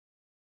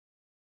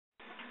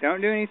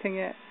Don't do anything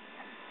yet.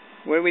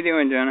 What are we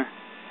doing, Jonah?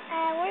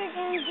 We're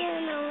going to do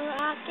a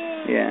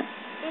rocket. Yeah.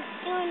 It's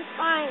doing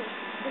fine.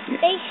 The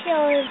space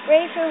shuttle is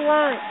ready for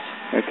launch.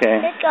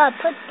 Okay. Just gotta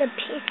put the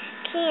key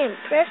in.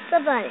 Press the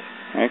button.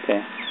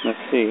 Okay. Let's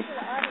see.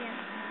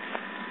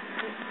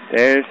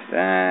 There's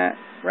that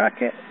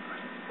rocket.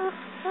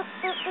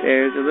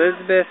 There's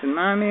Elizabeth and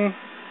Mommy.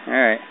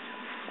 Alright.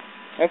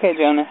 Okay,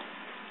 Jonah.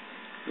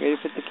 You ready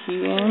to put the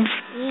key in?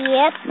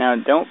 Yep. Now,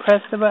 don't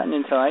press the button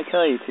until I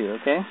tell you to,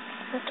 okay?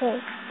 Okay.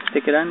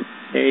 Stick it on.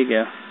 There you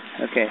go.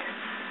 Okay.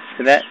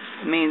 So that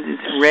means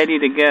it's ready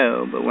to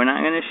go, but we're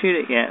not going to shoot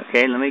it yet,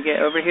 okay? Let me get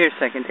over here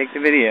so I can take the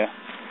video.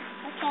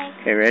 Okay.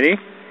 Okay, ready?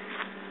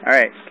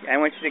 Alright, I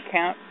want you to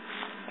count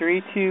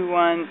 3, 2,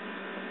 1,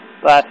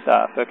 blast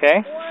off, okay?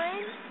 1,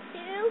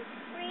 2,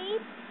 3,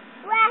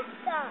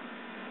 blast off.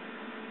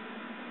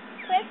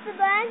 Press the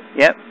button.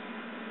 Yep.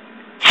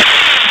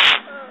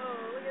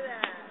 Oh, look at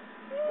that.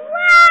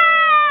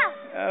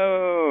 Wow!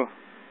 Oh,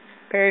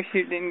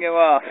 parachute didn't go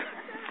off.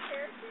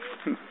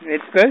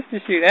 It's supposed to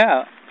shoot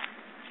out.